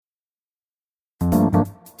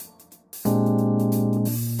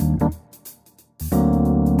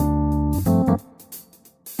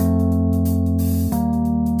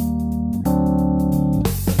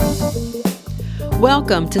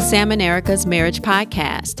Welcome to Sam and Erica's Marriage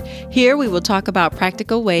Podcast. Here we will talk about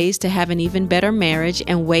practical ways to have an even better marriage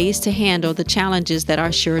and ways to handle the challenges that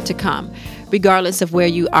are sure to come. Regardless of where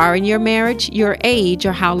you are in your marriage, your age,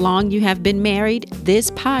 or how long you have been married,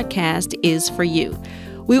 this podcast is for you.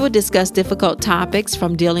 We will discuss difficult topics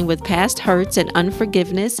from dealing with past hurts and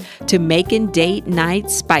unforgiveness to making date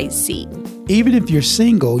night spicy. Even if you're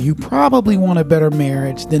single, you probably want a better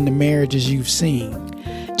marriage than the marriages you've seen.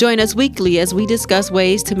 Join us weekly as we discuss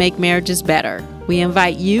ways to make marriages better. We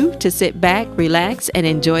invite you to sit back, relax, and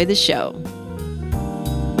enjoy the show.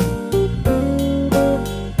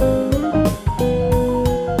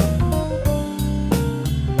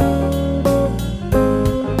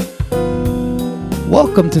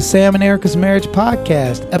 Welcome to Sam and Erica's Marriage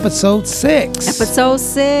Podcast, Episode 6. Episode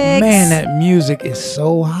 6. Man, that music is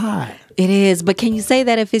so high. It is, but can you say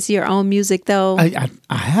that if it's your own music, though? I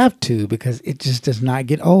have to, because it just does not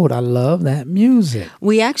get old. I love that music.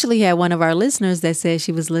 We actually had one of our listeners that said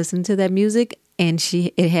she was listening to that music, and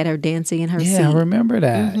it had her dancing in her seat. Yeah, I remember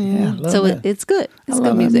that. Mm-hmm. Yeah, I love so that. It's good. It's I good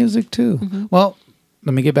love music. that music, too. Mm-hmm. Well,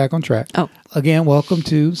 let me get back on track. Oh. Again, welcome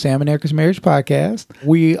to Sam and Erica's Marriage Podcast.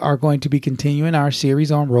 We are going to be continuing our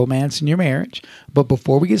series on romance in your marriage. But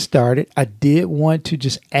before we get started, I did want to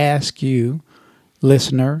just ask you,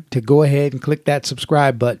 listener, to go ahead and click that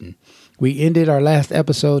subscribe button. We ended our last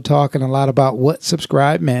episode talking a lot about what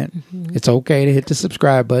subscribe meant. Mm-hmm. It's okay to hit the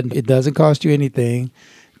subscribe button. It doesn't cost you anything.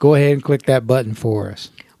 Go ahead and click that button for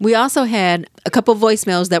us. We also had a couple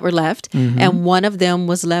voicemails that were left, and one of them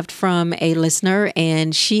was left from a listener,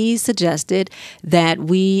 and she suggested that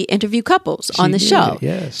we interview couples on the show.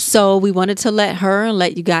 Yes. So we wanted to let her and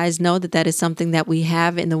let you guys know that that is something that we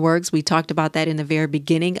have in the works. We talked about that in the very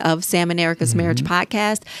beginning of Sam and Erica's Marriage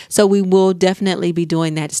Podcast. So we will definitely be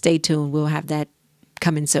doing that. Stay tuned. We'll have that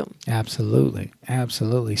coming soon. Absolutely.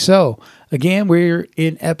 Absolutely. So, again, we're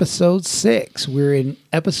in episode 6. We're in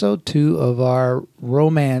episode 2 of our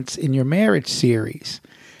Romance in Your Marriage series.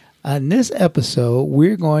 In this episode,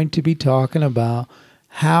 we're going to be talking about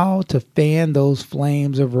how to fan those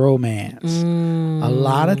flames of romance. A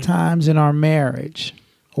lot of times in our marriage,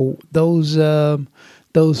 those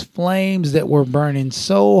flames that were burning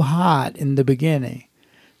so hot in the beginning,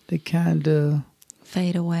 they kind of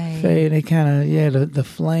fade away. They kind of, the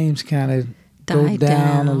flames kind of go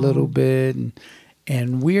down a little bit.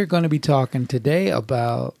 And we're going to be talking today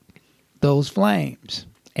about those flames.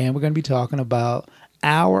 And we're going to be talking about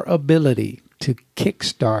our ability to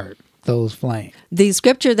kickstart those flames. The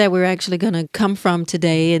scripture that we're actually going to come from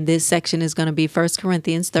today in this section is going to be 1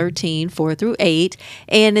 Corinthians 13, 4 through 8.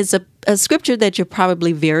 And it's a scripture that you're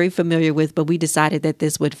probably very familiar with, but we decided that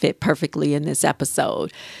this would fit perfectly in this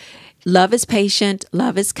episode. Love is patient,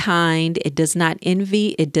 love is kind, it does not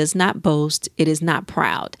envy, it does not boast, it is not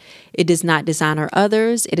proud. It does not dishonor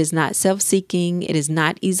others, it is not self-seeking, it is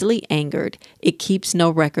not easily angered, it keeps no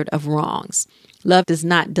record of wrongs. Love does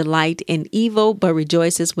not delight in evil, but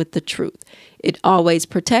rejoices with the truth. It always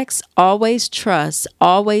protects, always trusts,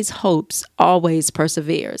 always hopes, always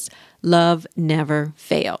perseveres. Love never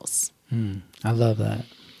fails. I love that.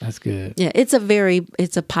 That's good. Yeah, it's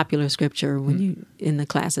a popular scripture when you in the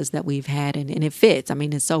classes that we've had, and it fits. I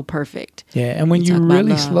mean, it's so perfect. Yeah, and when you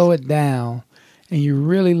really slow it down and you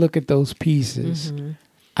really look at those pieces,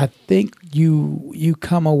 I think you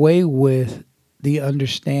come away with the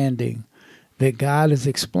understanding that God is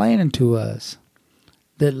explaining to us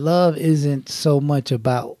that love isn't so much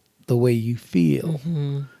about the way you feel,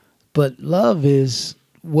 but love is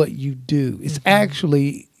what you do. It's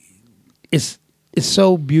actually, it's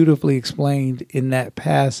so beautifully explained in that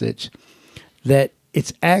passage that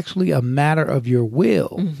it's actually a matter of your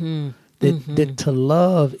will. That to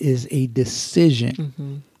love is a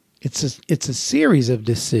decision. It's a series of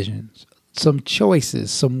decisions, some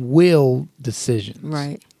choices, some will decisions.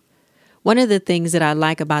 Right. One of the things that I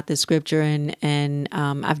like about this scripture, and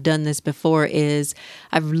I've done this before, is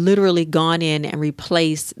I've literally gone in and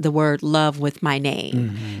replaced the word love with my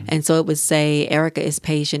name. And so it would say, Erica is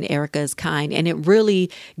patient, Erica is kind. And it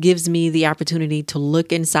really gives me the opportunity to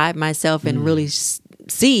look inside myself and really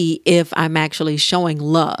see if I'm actually showing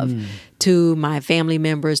love to my family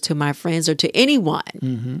members, to my friends, or to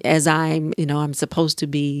anyone as I'm supposed to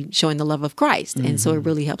be showing the love of Christ. And so it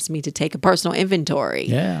really helps me to take a personal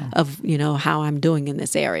inventory of, how I'm doing in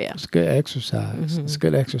this area. It's good exercise. It's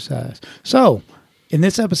good exercise. So in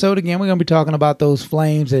this episode, again, we're going to be talking about those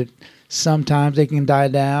flames that sometimes they can die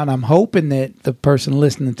down. I'm hoping that the person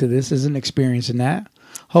listening to this isn't experiencing that.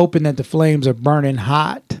 Hoping that the flames are burning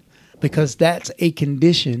hot, because that's a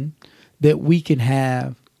condition that we can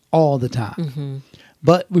have all the time.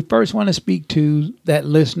 But we first want to speak to that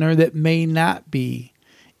listener that may not be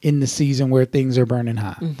in the season where things are burning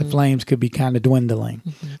hot. The flames could be kind of dwindling.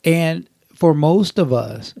 And for most of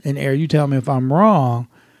us, and Eric, you tell me if I'm wrong,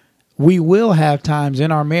 we will have times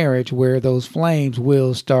in our marriage where those flames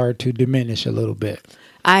will start to diminish a little bit.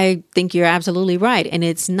 I think you're absolutely right. And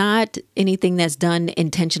it's not anything that's done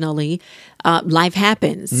intentionally. Life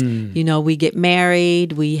happens. You know, we get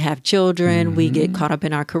married, we have children, we get caught up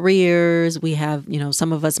in our careers. We have, you know,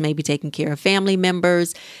 some of us may be taking care of family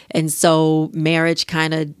members. And so marriage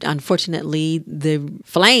kind of, unfortunately, the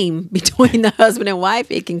flame between the husband and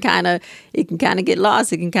wife, it can kind of get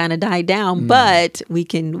lost. It can kind of die down, but we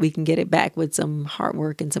can get it back with some hard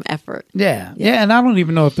work and some effort. Yeah. And I don't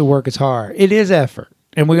even know if the work is hard. It is effort.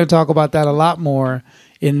 And we're going to talk about that a lot more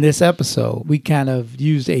in this episode. We kind of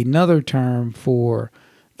used another term for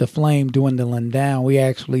the flame dwindling down. We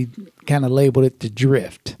actually kind of labeled it the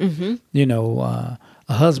drift. You know,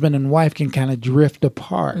 a husband and wife can kind of drift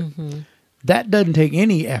apart. That doesn't take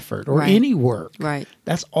any effort or any work. Right.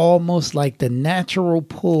 That's almost like the natural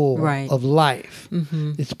pull of life.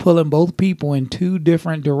 It's pulling both people in two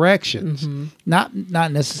different directions. Not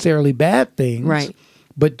necessarily bad things,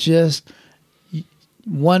 but just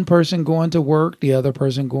one person going to work, the other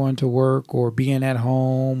person going to work, or being at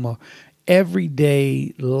home, or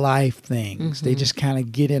everyday life things. They just kind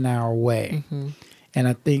of get in our way. And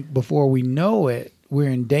I think before we know it, we're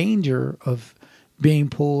in danger of being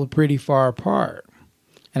pulled pretty far apart.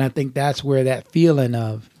 And I think that's where that feeling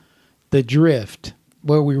of the drift,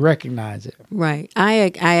 where we recognize it. Right.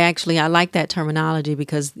 I like that terminology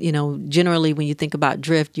because, you know, generally when you think about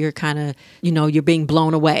drift, you're kind of, you know, you're being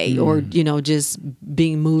blown away or, you know, just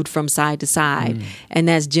being moved from side to side. And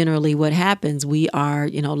that's generally what happens. We are,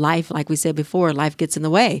 you know, life, like we said before, life gets in the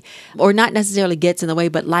way, or not necessarily gets in the way,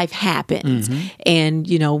 but life happens. And,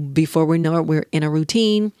 you know, before we know it, we're in a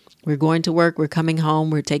routine. We're going to work, we're coming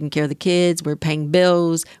home, we're taking care of the kids, we're paying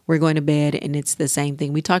bills, we're going to bed, and it's the same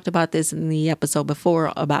thing. We talked about this in the episode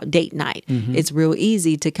before about date night. It's real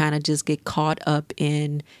easy to kind of just get caught up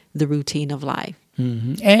in the routine of life.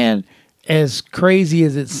 And as crazy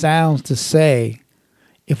as it sounds to say,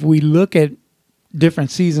 if we look at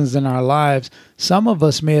different seasons in our lives, some of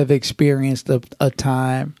us may have experienced a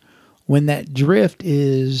time when that drift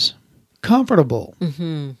is comfortable.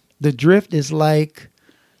 The drift is like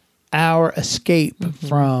our escape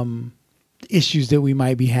from issues that we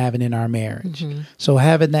might be having in our marriage. So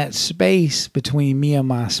having that space between me and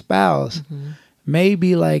my spouse may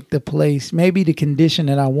be like the place, maybe the condition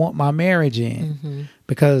that I want my marriage in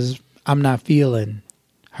because I'm not feeling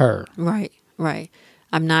her. Right.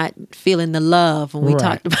 I'm not feeling the love. When we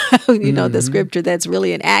talked about, you know, the scripture, that's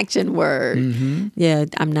really an action word. Yeah,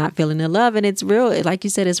 I'm not feeling the love. And it's real, like you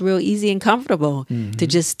said, it's real easy and comfortable to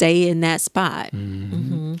just stay in that spot.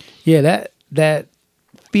 Yeah, that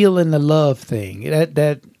feeling the love thing,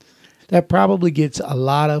 that probably gets a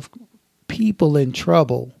lot of people in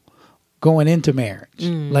trouble going into marriage.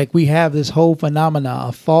 Like we have this whole phenomena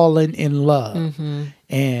of falling in love.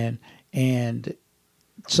 And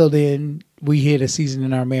so then we hit a season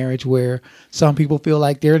in our marriage where some people feel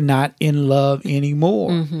like they're not in love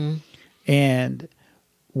anymore. And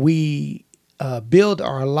we build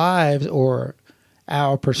our lives or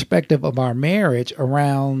our perspective of our marriage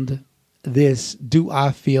around this do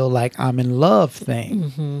I feel like I'm in love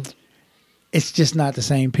thing. It's just not the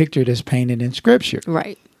same picture that's painted in Scripture.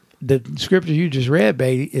 Right. The Scripture you just read,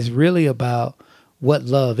 baby, is really about what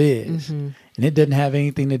love is. And it doesn't have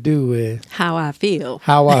anything to do with how I feel.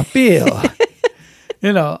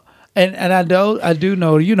 You know, and I do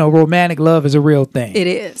know, you know, romantic love is a real thing. It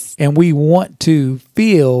is. And we want to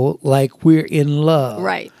feel like we're in love.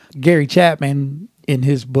 Right. Gary Chapman, in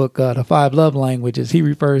his book, The 5 Love Languages, he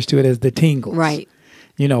refers to it as the tingles. Right.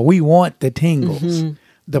 You know, we want the tingles.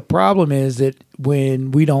 The problem is that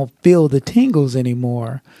when we don't feel the tingles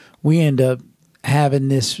anymore, we end up having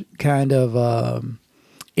this kind of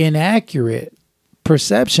inaccurate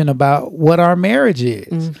perception about what our marriage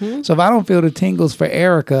is. So if I don't feel the tingles for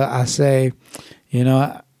Erica, I say, you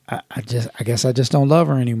know, I guess I just don't love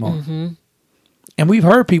her anymore. And we've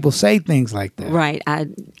heard people say things like that. Right.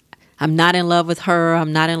 I'm not in love with her.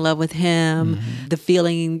 I'm not in love with him. The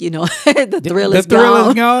feeling, you know, the thrill is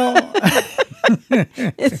gone.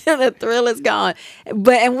 The thrill is gone.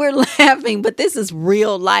 And we're laughing, but this is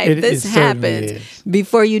real life. This happens.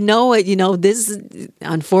 Before you know it, this is,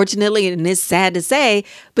 unfortunately, and it's sad to say,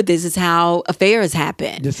 but this is how affairs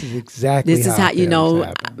happen. This is exactly This is how,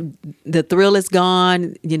 the thrill is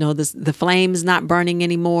gone. The flame is not burning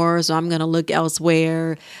anymore, so I'm going to look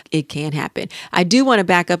elsewhere. It can happen. I do want to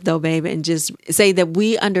back up, though, babe, and just say that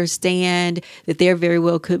we understand that there very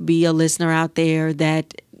well could be a listener out there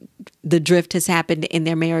that the drift has happened in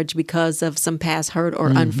their marriage because of some past hurt or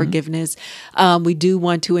unforgiveness. We do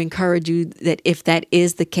want to encourage you that if that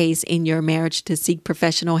is the case in your marriage, to seek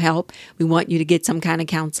professional help. We want you to get some kind of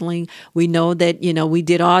counseling. We know that, we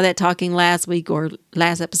did all that talking last week or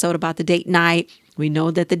last episode about the date night. We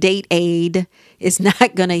know that the date aid is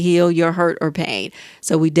not going to heal your hurt or pain.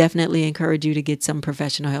 So we definitely encourage you to get some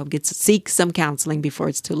professional help. Seek some counseling before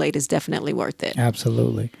it's too late. It's definitely worth it.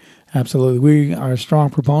 Absolutely. Absolutely. We are strong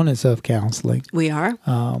proponents of counseling. We are.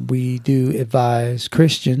 We do advise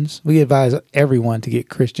Christians. We advise everyone to get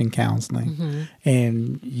Christian counseling.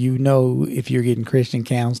 And if you're getting Christian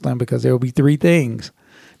counseling, because there will be three things.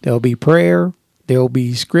 There will be prayer, there will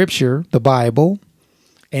be scripture, the Bible,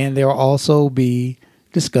 and there will also be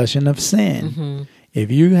discussion of sin.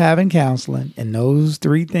 If you're having counseling and those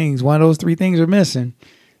three things, one of those three things are missing,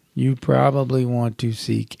 you probably want to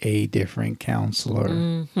seek a different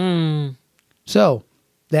counselor. So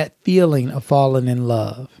that feeling of falling in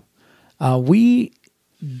love, we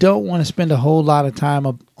don't want to spend a whole lot of time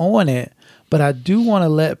on it, but I do want to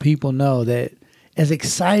let people know that as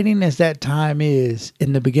exciting as that time is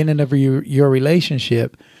in the beginning of your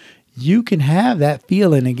relationship, you can have that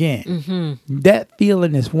feeling again. That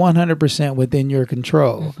feeling is 100% within your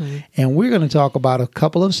control. And we're going to talk about a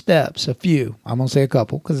couple of steps, a few. I'm going to say a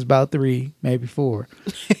couple because it's about 3, maybe 4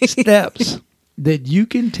 steps that you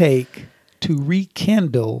can take to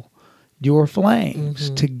rekindle your flames,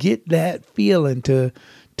 to get that feeling, to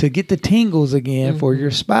get the tingles again for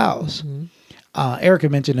your spouse. Erica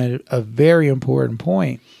mentioned a very important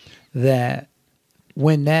point, that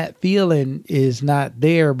when that feeling is not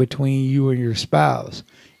there between you and your spouse,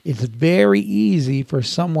 it's very easy for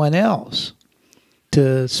someone else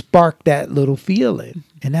to spark that little feeling.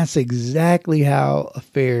 And that's exactly how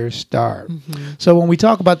affairs start. So when we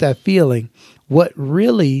talk about that feeling, what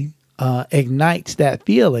really ignites that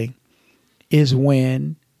feeling is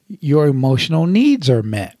when your emotional needs are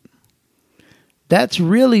met. That's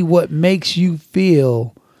really what makes you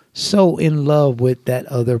feel so in love with that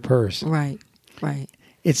other person. Right.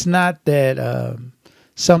 It's not that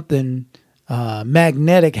something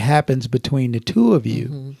magnetic happens between the two of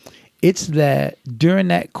you. It's that during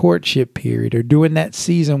that courtship period or during that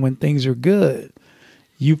season when things are good,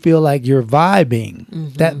 you feel like you're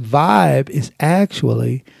vibing. That vibe is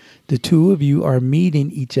actually the two of you are meeting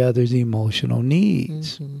each other's emotional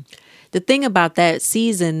needs. The thing about that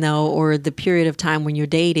season, though, or the period of time when you're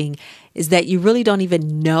dating, is that you really don't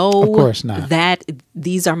even know of course not. That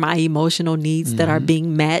these are my emotional needs that are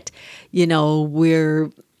being met.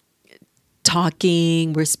 We're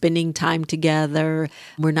talking, we're spending time together.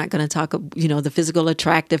 We're not going to talk, the physical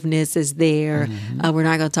attractiveness is there. We're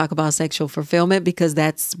not going to talk about sexual fulfillment because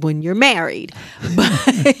that's when you're married. But,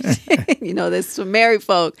 that's for married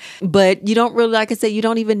folk. But you don't really, like I said, you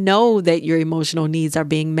don't even know that your emotional needs are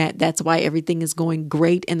being met. That's why everything is going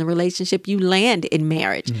great in the relationship. You land in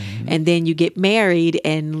marriage and then you get married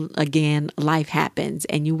and again, life happens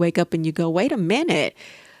and you wake up and you go, wait a minute.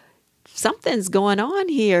 Something's going on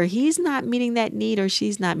here. He's not meeting that need or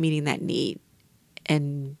she's not meeting that need.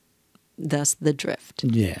 And thus the drift.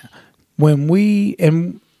 Yeah.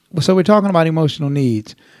 So we're talking about emotional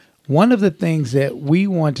needs. One of the things that we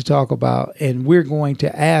want to talk about and we're going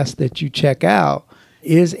to ask that you check out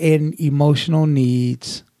is an emotional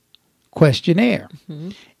needs questionnaire.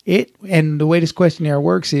 And the way this questionnaire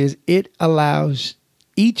works is it allows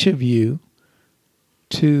each of you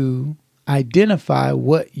to identify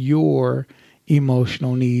what your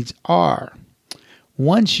emotional needs are.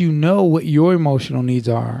 Once you know what your emotional needs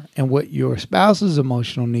are and what your spouse's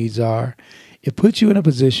emotional needs are, it puts you in a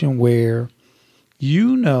position where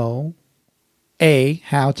you know,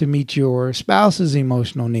 how to meet your spouse's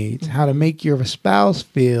emotional needs, how to make your spouse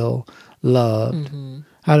feel loved,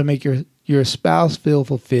 how to make your spouse feel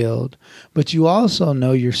fulfilled, but you also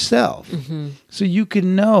know yourself. So you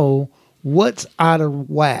can know what's out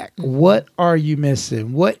of whack? What are you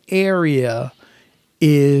missing? What area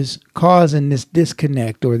is causing this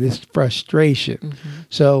disconnect or this frustration?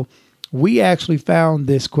 So we actually found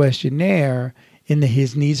this questionnaire in the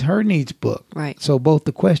His Needs, Her Needs book. Right. So both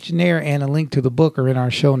the questionnaire and a link to the book are in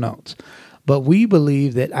our show notes. But we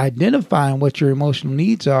believe that identifying what your emotional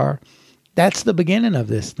needs are that's the beginning of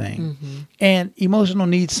this thing. And emotional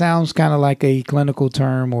needs sounds kind of like a clinical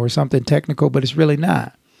term or something technical, but it's really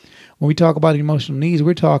not. When we talk about emotional needs,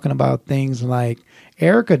 we're talking about things like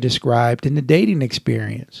Erica described in the dating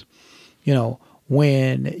experience. You know,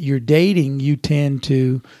 when you're dating, you tend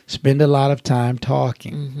to spend a lot of time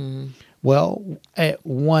talking. Well,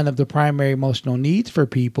 one of the primary emotional needs for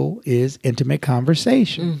people is intimate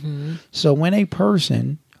conversation. So when a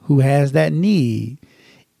person who has that need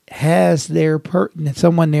has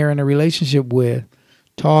someone they're in a relationship with,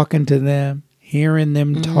 talking to them, hearing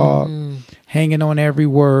them talk, hanging on every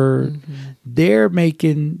word, they're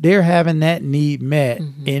having that need met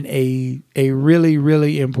in a really,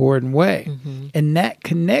 really important way. And that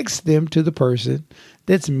connects them to the person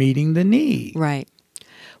that's meeting the need. Right.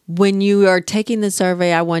 When you are taking the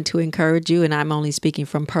survey, I want to encourage you, and I'm only speaking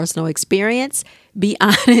from personal experience, be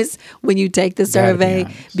honest when you take the survey,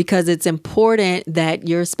 because it's important that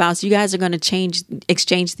your spouse, you guys are going to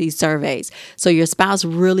exchange these surveys. So your spouse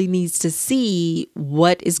really needs to see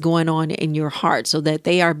what is going on in your heart so that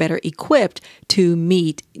they are better equipped to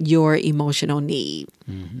meet your emotional need.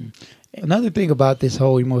 Another thing about this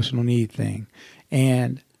whole emotional need thing,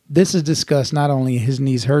 and this is discussed not only in his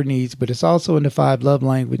needs, her needs, but it's also in the 5 love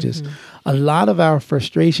languages. A lot of our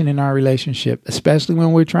frustration in our relationship, especially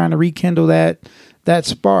when we're trying to rekindle that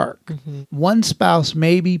spark, one spouse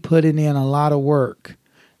may be putting in a lot of work,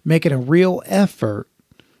 making a real effort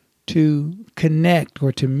to connect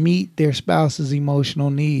or to meet their spouse's emotional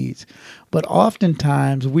needs. But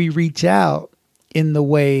oftentimes we reach out in the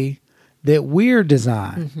way that we're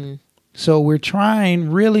designed. So we're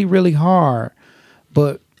trying really, really hard,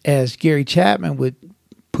 but as Gary Chapman would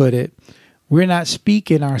put it, we're not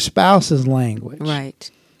speaking our spouse's language. Right.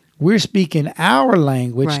 We're speaking our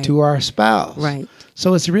language to our spouse. Right.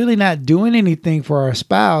 So it's really not doing anything for our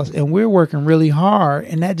spouse, and we're working really hard,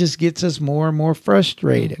 and that just gets us more and more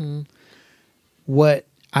frustrated. What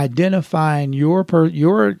identifying your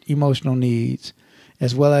emotional needs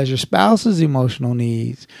as well as your spouse's emotional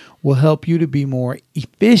needs will help you to be more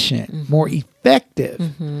efficient, more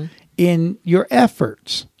effective in your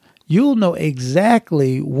efforts. You'll know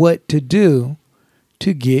exactly what to do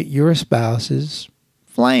to get your spouse's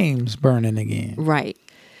flames burning again. Right.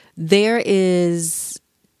 There is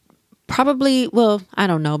probably, well, I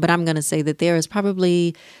don't know, but I'm going to say that there is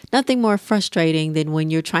probably nothing more frustrating than when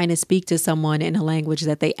you're trying to speak to someone in a language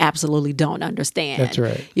that they absolutely don't understand. That's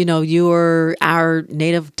right. You know, our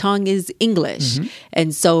native tongue is English.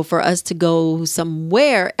 And so for us to go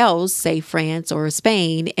somewhere else, say France or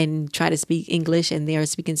Spain, and try to speak English and they're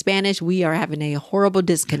speaking Spanish, we are having a horrible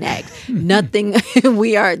disconnect.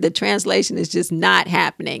 The translation is just not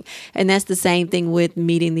happening. And that's the same thing with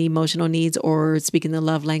meeting the emotional needs or speaking the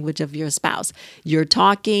love language of your spouse. You're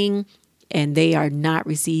talking and they are not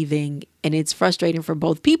receiving, and it's frustrating for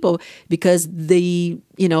both people because the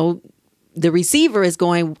receiver is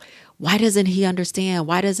going, why doesn't he understand?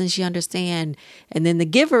 Why doesn't she understand? And then the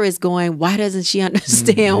giver is going, why doesn't she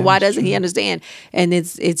understand? Why doesn't he understand? And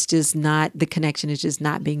it's just not, the connection is just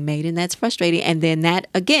not being made, and that's frustrating. And then that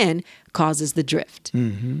again causes the drift.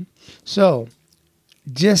 So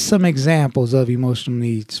just some examples of emotional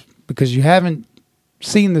needs, because you haven't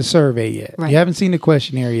seen the survey yet. You haven't seen the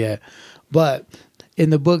questionnaire yet. But in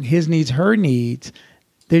the book, His Needs, Her Needs,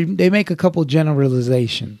 they make a couple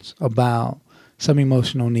generalizations about some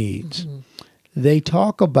emotional needs. They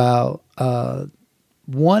talk about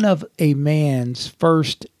one of a man's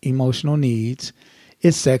first emotional needs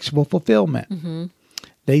is sexual fulfillment.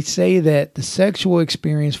 They say that the sexual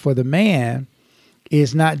experience for the man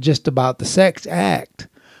is not just about the sex act,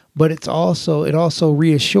 but it also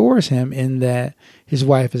reassures him in that his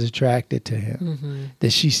wife is attracted to him,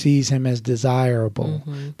 that she sees him as desirable,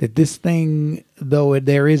 that this thing, though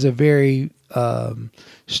there is a very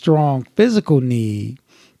strong physical need,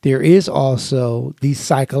 there is also these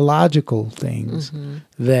psychological things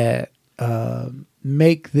that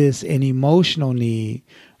make this an emotional need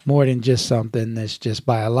more than just something that's just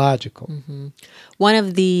biological. One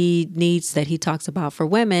of the needs that he talks about for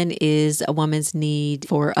women is a woman's need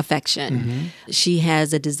for affection. She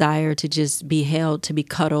has a desire to just be held, to be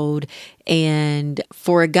cuddled. And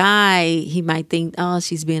for a guy, he might think, oh,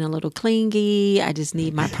 she's being a little clingy. I just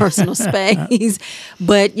need my personal space.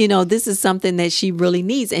 But, this is something that she really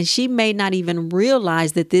needs. And she may not even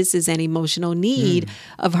realize that this is an emotional need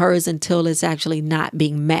of hers until it's actually not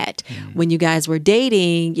being met. When you guys were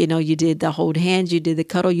dating, you did the hold hands, you did the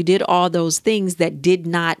cuddle, you did all those things that did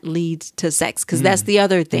not lead to sex. Because that's the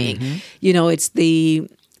other thing. It's the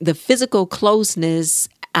physical closeness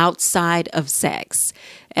outside of sex.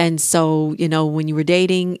 And so, when you were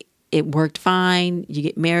dating, it worked fine. You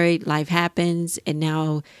get married, life happens, and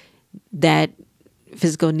now that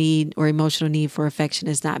physical need or emotional need for affection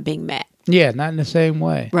is not being met. Yeah, not in the same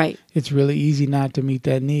way. Right. It's really easy not to meet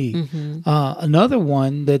that need. Another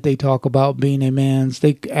one that they talk about being a man's,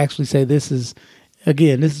 they actually say this is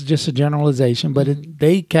just a generalization, but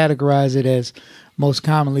they categorize it as most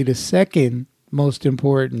commonly the second most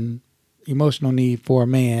important emotional need for a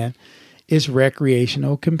man is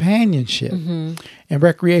recreational companionship. And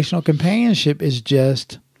recreational companionship is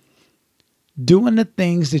just doing the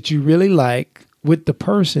things that you really like with the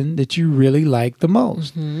person that you really like the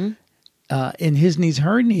most. In His Needs,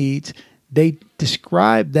 Her Needs, they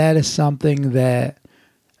describe that as something that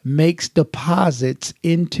makes deposits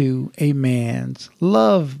into a man's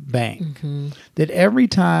love bank. That every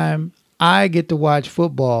time I get to watch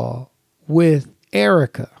football with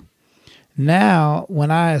Erica, now when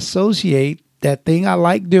I associate that thing I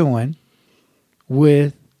like doing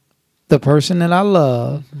with the person that I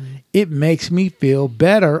love, it makes me feel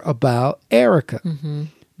better about Erica.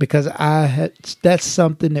 Because that's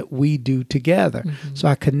something that we do together. So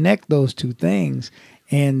I connect those two things.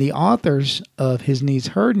 And the authors of His Needs,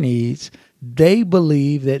 Her Needs, they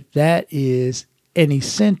believe that that is an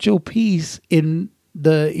essential piece in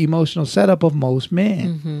the emotional setup of most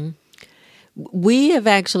men. We have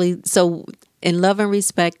actually, so in Love and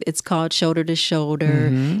Respect, it's called Shoulder to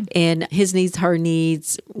Shoulder. And His Needs, Her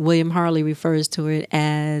Needs, William Harley refers to it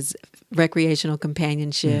as recreational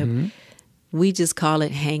companionship. We just call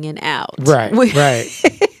it hanging out. Right.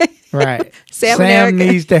 Sam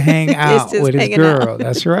needs to hang out with his girl.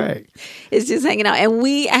 That's right. It's just hanging out. And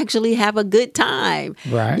we actually have a good time.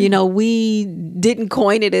 Right. You know, we didn't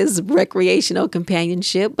coin it as recreational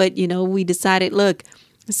companionship, but, you know, we decided, look,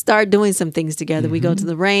 let's start doing some things together. We go to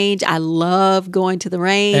the range. I love going to the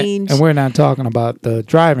range. And we're not talking about the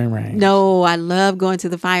driving range. No, I love going to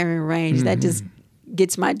the firing range. That just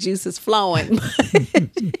gets my juices flowing.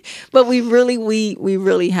 But we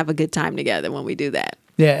really have a good time together when we do that.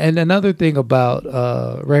 Yeah, and another thing about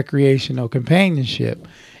recreational companionship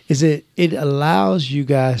is it allows you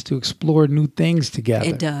guys to explore new things together.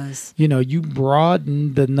 It does. You know, you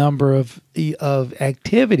broaden the number of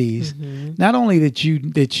activities, not only that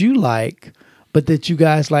you like, but that you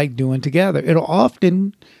guys like doing together. It'll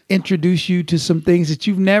often introduce you to some things that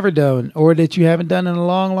you've never done or that you haven't done in a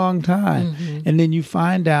long, long time. And then you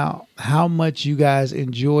find out how much you guys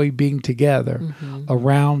enjoy being together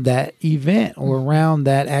around that event or around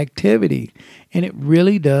that activity. And it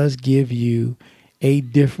really does give you a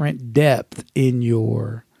different depth in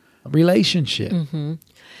your relationship.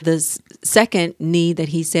 The second need that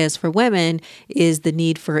he says for women is the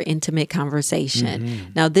need for intimate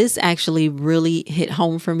conversation. Now, this actually really hit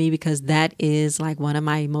home for me because that is like one of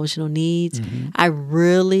my emotional needs. I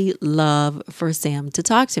really love for Sam to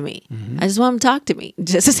talk to me. I just want him to talk to me.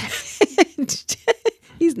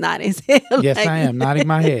 He's nodding his head. Yes, I am nodding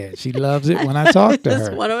my head. She loves it when I talk to her.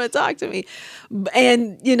 Just want him to talk to me.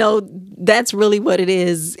 And, you know, that's really what it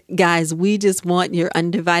is, guys. We just want your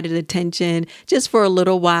undivided attention just for a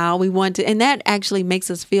little while. We want to, and that actually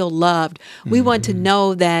makes us feel loved. We want to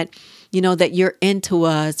know that, you know, that you're into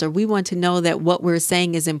us, or we want to know that what we're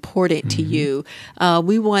saying is important to you.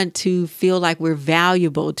 We want to feel like we're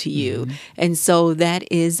valuable to you. And so that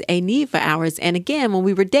is a need for ours. And again, when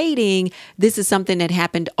we were dating, this is something that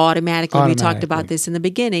happened automatically. We talked about this in the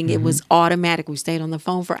beginning. It was automatic. We stayed on the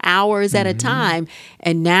phone for hours at a time.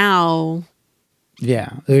 And now Yeah.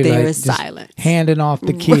 There is silence. Handing off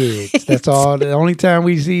the kids. Right. That's all. The only time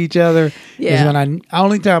we see each other is when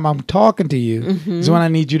only time I'm talking to you is when I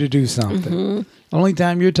need you to do something. Only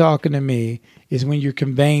time you're talking to me is when you're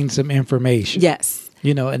conveying some information. Yes.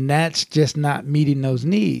 You know, and that's just not meeting those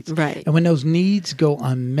needs. Right. And when those needs go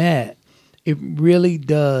unmet, it really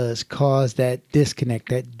does cause that disconnect,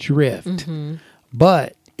 that drift.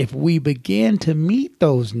 But if we begin to meet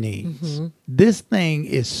those needs, this thing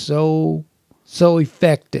is so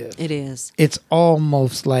effective. It is. It's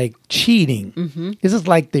almost like cheating. This is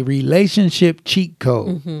like the relationship cheat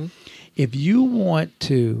code. If you want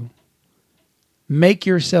to make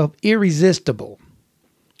yourself irresistible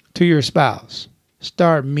to your spouse,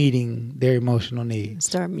 start meeting their emotional needs.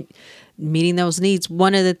 Start meeting those needs.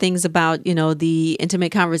 One of the things about, the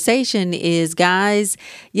intimate conversation is, guys,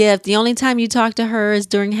 if the only time you talk to her is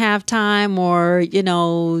during halftime or,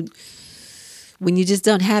 when you just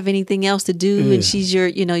don't have anything else to do and she's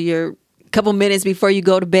your couple minutes before you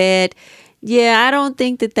go to bed, Yeah, I don't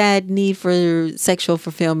think that need for sexual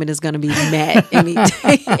fulfillment is going to be met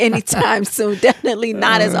anytime soon. Definitely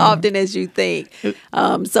not as often as you think.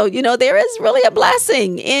 So, there is really a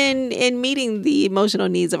blessing in meeting the emotional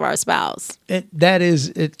needs of our spouse.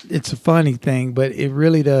 It's a funny thing, but it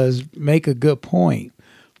really does make a good point.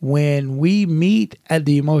 When we meet at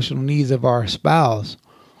the emotional needs of our spouse,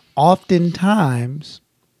 oftentimes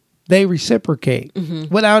they reciprocate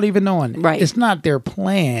without even knowing it. Right. It's not their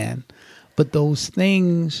plan, but those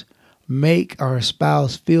things make our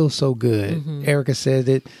spouse feel so good. Erica says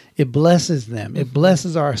it blesses them. It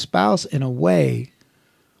blesses our spouse in a way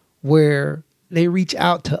where they reach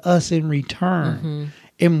out to us in return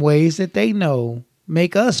in ways that they know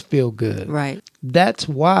make us feel good. Right. That's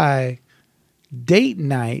why date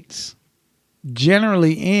nights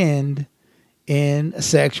generally end in a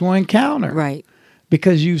sexual encounter. Right.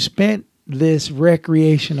 Because you've spent this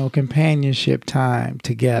recreational companionship time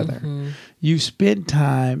together. You've spent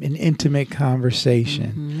time in intimate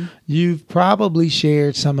conversation. You've probably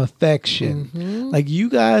shared some affection. Like, you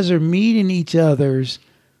guys are meeting each other's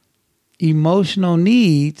emotional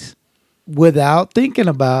needs without thinking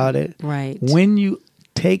about it. Right. When you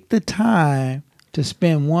take the time to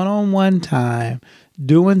spend one-on-one time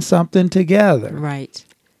doing something together. Right.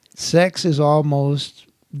 Sex is almost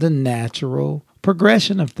the natural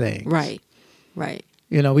progression of things. Right. Right.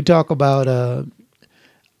 We talk about,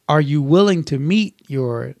 are you willing to meet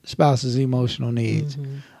your spouse's emotional needs?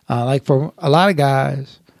 Like, for a lot of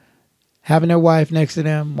guys, having their wife next to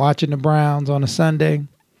them, watching the Browns on a Sunday,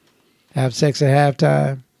 have sex at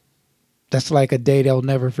halftime, that's like a day they'll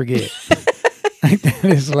never forget. Like, that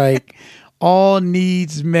is like, all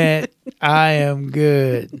needs met, I am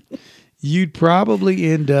good. You'd probably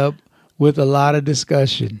end up with a lot of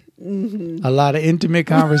discussion, a lot of intimate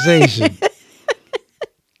conversation.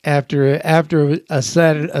 After a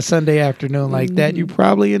Sunday afternoon like that, you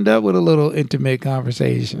probably end up with a little intimate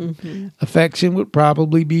conversation. Affection would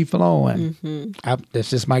probably be flowing. That's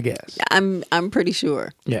just my guess. I'm pretty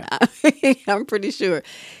sure. Yeah. I'm pretty sure.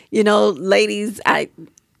 Ladies, I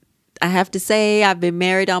have to say I've been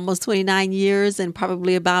married almost 29 years, and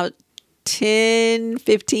probably about 10,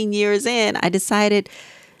 15 years in, I decided,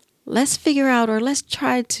 let's figure out, or let's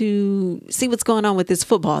try to see what's going on with this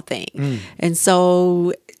football thing. And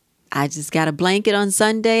so I just got a blanket on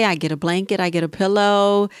Sunday. I get a blanket, I get a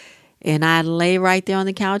pillow, and I lay right there on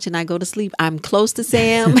the couch and I go to sleep. I'm close to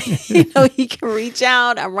Sam. He can reach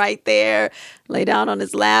out. I'm right there. Lay down on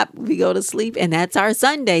his lap. We go to sleep, and that's our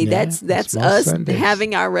Sunday. Yeah, that's us Sundays.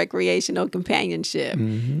 having our recreational companionship.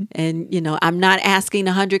 And I'm not asking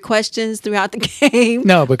 100 questions throughout the game.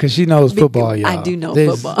 No, because she knows football, y'all. I do know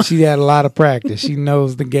football. She had a lot of practice. She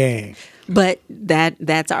knows the game. But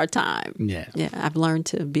that's our time. Yeah. I've learned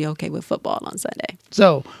to be okay with football on Sunday.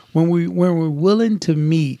 So when we're willing to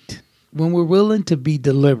meet, when we're willing to be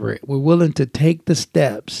deliberate, we're willing to take the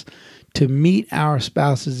steps to meet our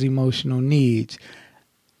spouse's emotional needs,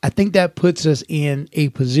 I think that puts us in a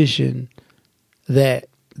position that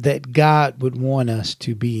God would want us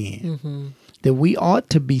to be in. That we ought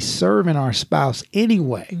to be serving our spouse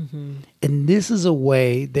anyway. And this is a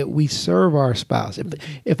way that we serve our spouse.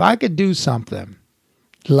 If I could do something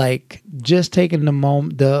like just taking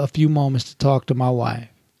a few moments to talk to my wife,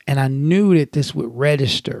 and I knew that this would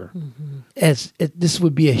register as this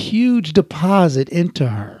would be a huge deposit into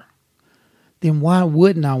her, then why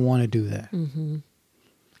wouldn't I want to do that?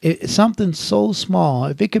 It's something so small.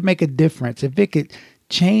 If it could make a difference, if it could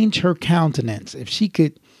change her countenance, if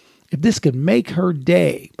this could make her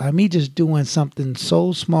day by me just doing something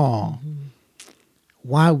so small,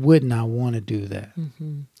 why wouldn't I want to do that?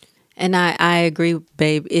 And I agree,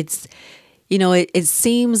 babe. It's, it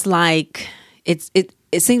seems like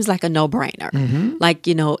it seems like a no-brainer. Like,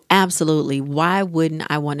 absolutely. Why wouldn't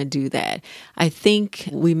I want to do that? I think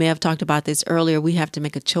we may have talked about this earlier. We have to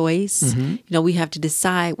make a choice. We have to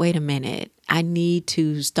decide, wait a minute, I need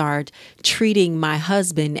to start treating my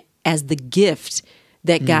husband as the gift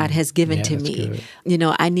that God has given to me.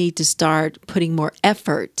 Good. I need to start putting more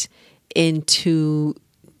effort into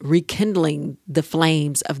rekindling the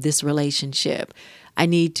flames of this relationship. I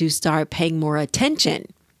need to start paying more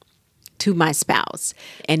attention to my spouse,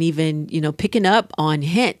 and even, picking up on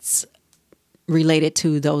hints related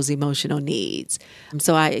to those emotional needs.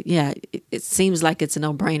 So it seems like it's a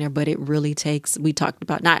no-brainer, but it really takes, we talked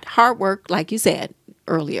about not hard work, like you said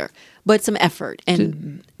earlier, but some effort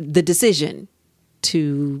and the decision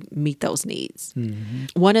to meet those needs.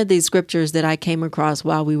 One of the scriptures that I came across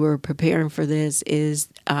while we were preparing for this is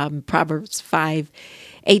Proverbs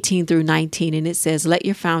 5:18 through 19, and it says, "Let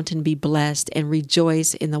your fountain be blessed and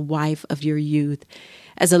rejoice in the wife of your youth.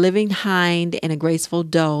 As a living hind and a graceful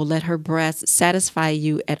doe, let her breast satisfy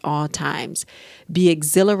you at all times. Be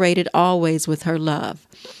exhilarated always with her love.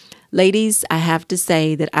 Ladies, I have to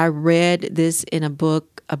say that I read this in a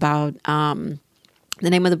book about, the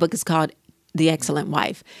name of the book is called The Excellent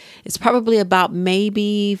Wife. It's probably about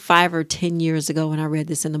maybe 5 or 10 years ago when I read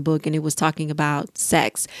this in the book, and it was talking about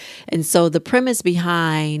sex. And so the premise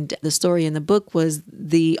behind the story in the book was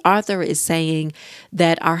the author is saying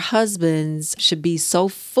that our husbands should be so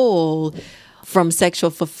full from sexual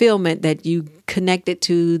fulfillment that you connect it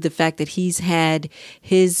to the fact that he's had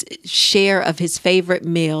his share of his favorite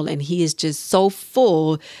meal and he is just so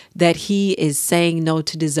full that he is saying no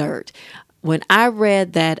to dessert. When I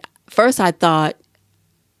read that, first I thought,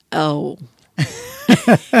 oh,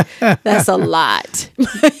 that's a lot.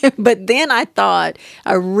 But then I thought,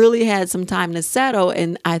 I really had some time to settle,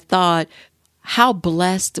 and I thought, how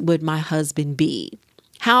blessed would my husband be?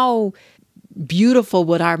 How beautiful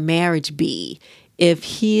would our marriage be if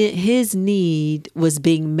his need was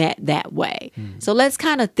being met that way? So let's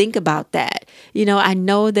kind of think about that. You know, I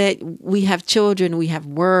know that we have children, we have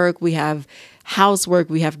work, we have housework,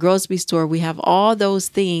 we have grocery store, we have all those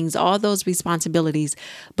things, all those responsibilities.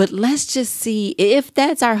 But let's just see if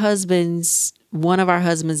that's one of our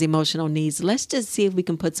husband's emotional needs. Let's just see if we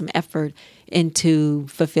can put some effort into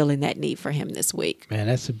fulfilling that need for him this week. Man,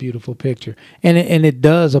 that's a beautiful picture. And it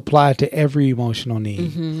does apply to every emotional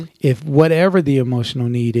need. If whatever the emotional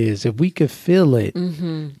need is, if we could fill it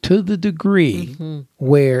to the degree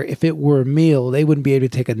where if it were a meal, they wouldn't be able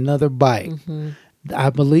to take another bite.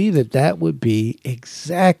 I believe that would be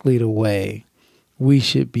exactly the way we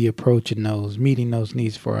should be approaching meeting those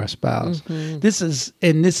needs for our spouse. This is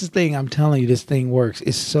the thing I'm telling you, this thing works.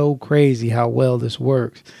 It's so crazy how well this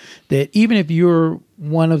works that even if you're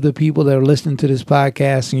one of the people that are listening to this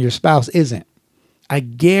podcast and your spouse isn't, I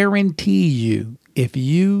guarantee you, if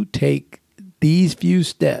you take these few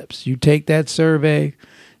steps, you take that survey,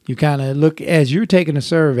 you kind of look, as you're taking a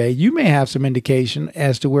survey, you may have some indication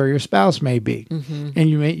as to where your spouse may be. And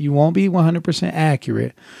you won't be 100%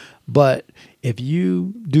 accurate. But if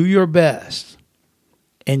you do your best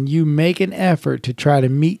and you make an effort to try to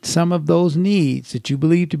meet some of those needs that you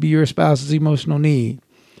believe to be your spouse's emotional need,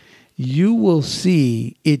 you will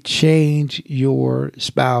see it change your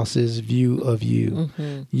spouse's view of you.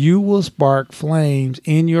 You will spark flames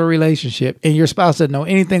in your relationship, and your spouse doesn't know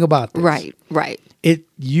anything about this. Right.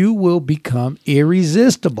 You will become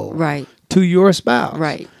irresistible to your spouse.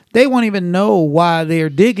 Right. They won't even know why they're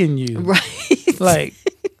digging you. Right. Like,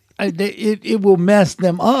 it will mess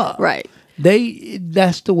them up. Right.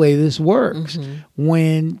 That's the way this works.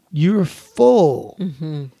 When you're full,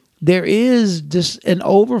 there is just an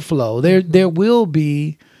overflow. There will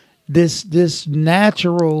be this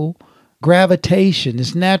natural gravitation,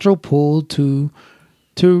 this natural pull to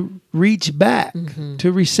reach back,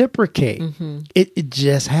 to reciprocate. It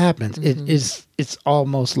just happens. It's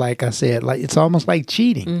almost like I said, like it's almost like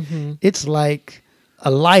cheating. It's like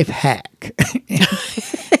a life hack.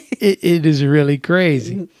 It is really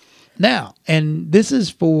crazy. Now, and this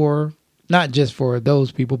is for not just for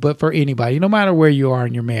those people, but for anybody, no matter where you are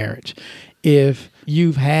in your marriage. If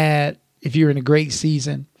you're in a great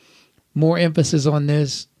season, more emphasis on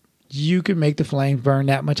this, you can make the flames burn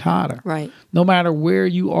that much hotter. Right. No matter where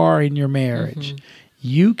you are in your marriage,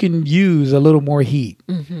 you can use a little more heat.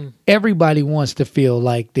 Everybody wants to feel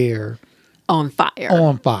like they're on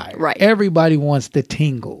fire. Right. Everybody wants the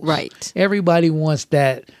tingles. Right. Everybody wants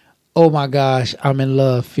that, oh my gosh, I'm in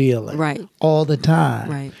love feeling. Right. All the time.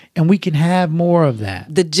 Right. And we can have more of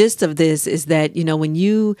that. The gist of this is that, when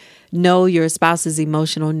you know your spouse's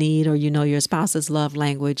emotional need or your spouse's love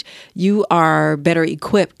language, you are better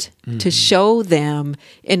equipped to show them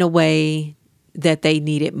in a way that they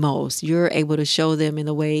need it most. You're able to show them in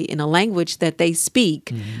a language that they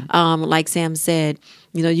speak. Like Sam said,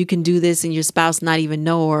 you can do this and your spouse not even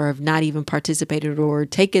know or have not even participated or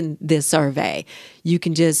taken this survey. You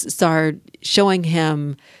can just start showing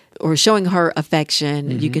him or showing her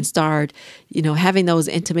affection. You can start, having those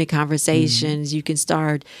intimate conversations. You can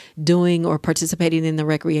start doing or participating in the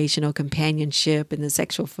recreational companionship and the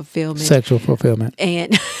sexual fulfillment.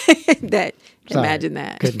 And imagine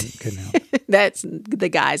that. Couldn't help. That's the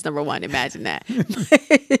guy's number one. Imagine that.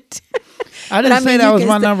 I didn't say that was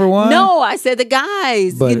my number one. No, I said the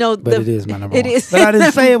guys. But it is my number one. It is. But I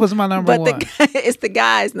didn't say it was my number one. But it's the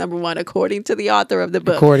guy's number one, according to the author of the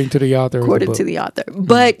book. According to the author.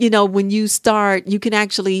 But, when you start, you can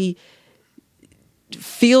actually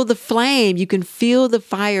feel the flame. You can feel the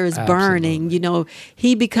fires burning. You know,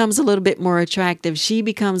 he becomes a little bit more attractive. She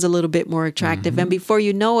becomes a little bit more attractive. And before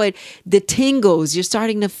you know it, the tingles, you're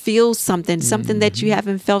starting to feel something that you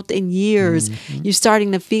haven't felt in years. You're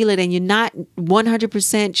starting to feel it, and you're not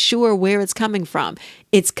 100% sure where it's coming from.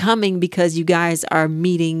 It's coming because you guys are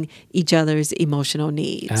meeting each other's emotional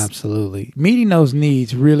needs. Absolutely. Meeting those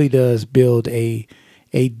needs really does build a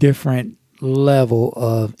different level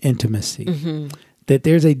of intimacy. That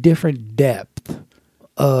there's a different depth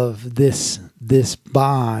of this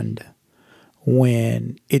bond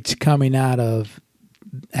when it's coming out of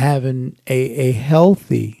having a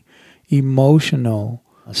healthy emotional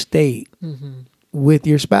state with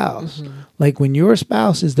your spouse. Like when your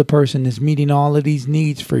spouse is the person that's meeting all of these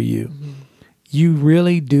needs for you, you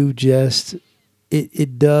really do just,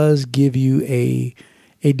 it does give you a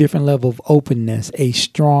different level of openness, a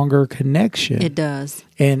stronger connection. It does.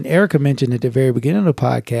 And Erica mentioned at the very beginning of the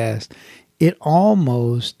podcast, it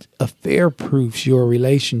almost affair-proofs your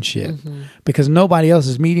relationship because nobody else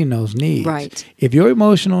is meeting those needs. Right. If your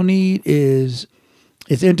emotional need is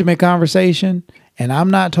intimate conversation and I'm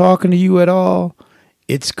not talking to you at all,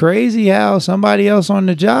 it's crazy how somebody else on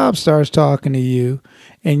the job starts talking to you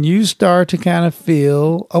and you start to kind of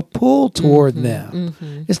feel a pull toward them.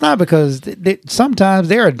 It's not because sometimes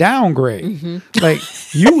they're a downgrade. Like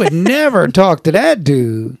you would never talk to that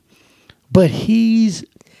dude, but he's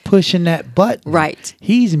pushing that button. Right.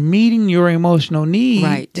 He's meeting your emotional need,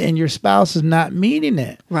 right, and your spouse is not meeting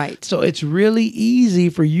it. Right. So it's really easy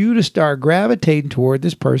for you to start gravitating toward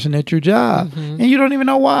this person at your job, and you don't even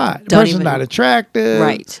know why. The person's not attractive.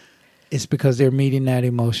 Right. It's because they're meeting that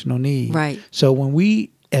emotional need. Right. So when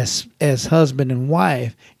we, as husband and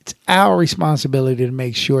wife, it's our responsibility to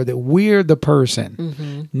make sure that we're the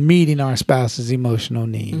person meeting our spouse's emotional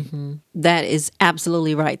need. That is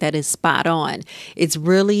absolutely right. That is spot on. It's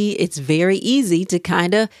very easy to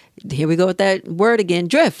kind of, here we go with that word again,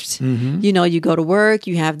 drift. You know, you go to work,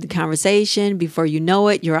 you have the conversation. Before you know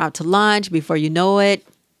it, you're out to lunch. Before you know it,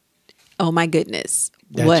 oh my goodness.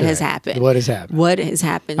 What has happened? What has happened? What has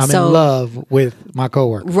happened? I'm in love with my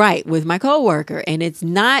coworker. Right, with my coworker. And it's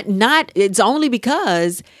not, it's only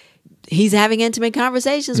because he's having intimate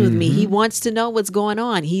conversations with me. He wants to know what's going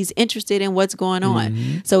on. He's interested in what's going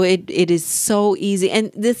on. So it is so easy.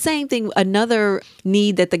 And the same thing, another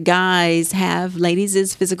need that the guys have, ladies,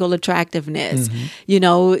 is physical attractiveness. You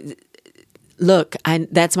know, look,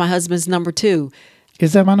 that's my husband's number 2.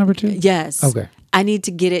 Is that my number 2? Yes. Okay. I need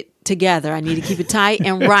to get it together. I need to keep it tight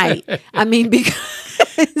and right. I mean,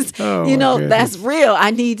 because, you know, that's real.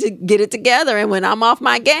 I need to get it together. And when I'm off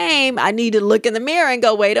my game, I need to look in the mirror and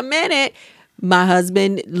go, wait a minute. My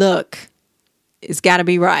husband, look, it's got to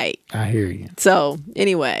be right. I hear you. So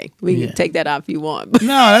anyway, we can take that off if you want. No,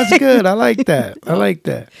 that's good. I like that. I like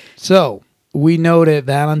that. So we know that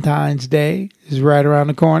Valentine's Day is right around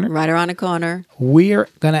the corner. Right around the corner. We're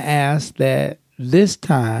going to ask that this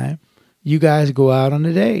time you guys go out on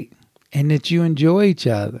a date and that you enjoy each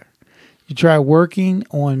other. You try working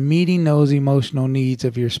on meeting those emotional needs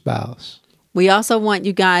of your spouse. We also want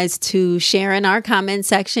you guys to share in our comment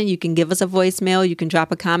section. You can give us a voicemail. You can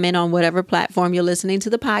drop a comment on whatever platform you're listening to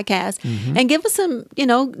the podcast and give us some, you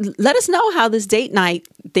know, let us know how this date night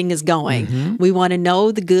thing is going. We want to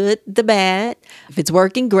know the good, the bad. If it's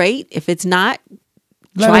working, great. If it's not,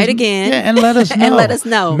 try it again. Yeah, and let us know. And let us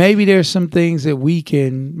know. Maybe there's some things that we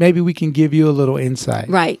can give you a little insight.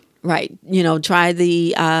 Right. You know, try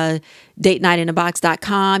the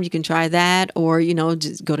datenightinthebox.com. You can try that, or, you know,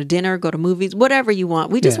 just go to dinner, go to movies, whatever you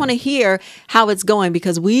want. We just want to hear how it's going,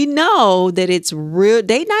 because we know that it's real.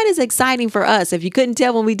 Date night is exciting for us. If you couldn't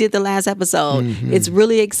tell when we did the last episode, it's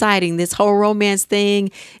really exciting. This whole romance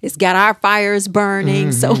thing, it's got our fires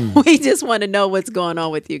burning. So we just want to know what's going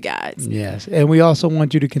on with you guys. Yes. And we also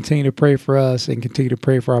want you to continue to pray for us and continue to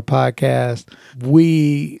pray for our podcast.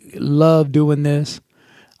 We love doing this.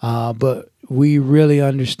 But we really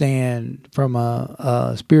understand from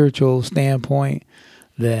a spiritual standpoint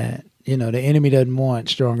that, you know, the enemy doesn't want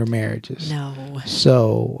stronger marriages. No.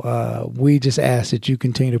 So we just ask that you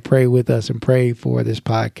continue to pray with us and pray for this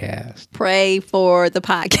podcast. Pray for the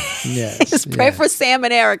podcast. Yes. Pray for Sam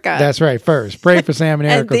and Erica. That's right. First, pray for Sam and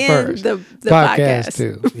Erica and then first. The podcast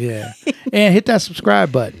too. Yeah. And hit that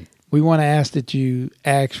subscribe button. We want to ask that you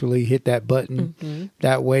actually hit that button.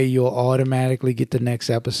 That way you'll automatically get the next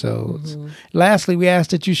episodes. Lastly, we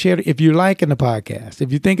ask that you share, if you're liking the podcast,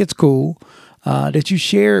 if you think it's cool, that you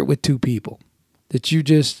share it with 2 people. That you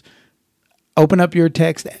just open up your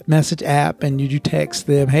text message app and you text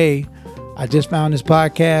them, hey, I just found this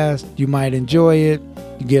podcast. You might enjoy it.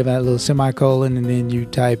 You give that little semicolon, and then you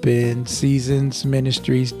type in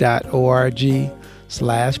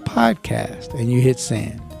seasonsministries.org/podcast, and you hit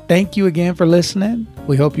send. Thank you again for listening.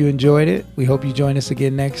 We hope you enjoyed it. We hope you join us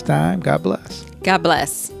again next time. God bless. God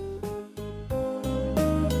bless.